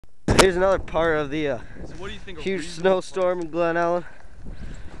Here's another part of the So what do you think huge snowstorm in Glen Ellyn.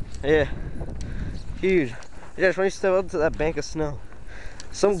 Yeah, huge. Yeah, when you step up to that bank of snow,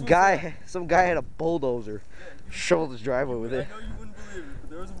 some guy had a bulldozer shoveled his driveway with it. I know you wouldn't believe it, but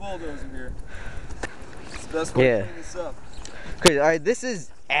there was a bulldozer here. It's the best way to clean this up. Crazy. All right, this is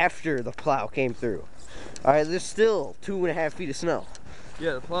after the plow came through. All right, there's still 2.5 feet of snow.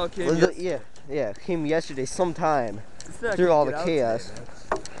 Yeah, the plow came yesterday. Yeah, it came yesterday sometime through all the chaos. Today,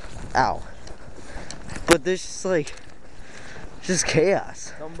 Ow. But there's just like, just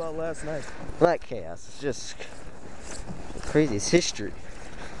chaos. Tell them about last night. Not chaos, it's just crazy. It's history.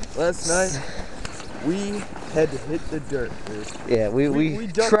 Last night, we had to hit the dirt, dude. Yeah, we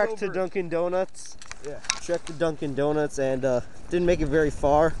trekked to over. Dunkin' Donuts. Yeah. Trekked to Dunkin' Donuts and didn't make it very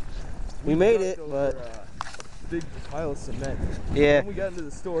far. We made it, but big pile of cement. yeah. When we got into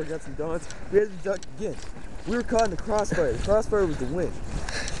the store, got some donuts. We had to duck again. We were caught in the crossfire. The crossfire was the wind.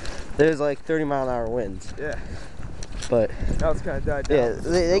 There's like 30-mile-an-hour winds. Yeah. But now it's kind of died down.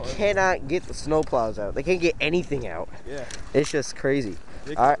 yeah, they cannot get the snow plows out. They can't get anything out. Yeah. It's just crazy.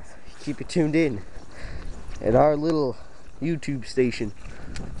 All right, keep it tuned in at our little YouTube station.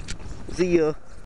 See ya.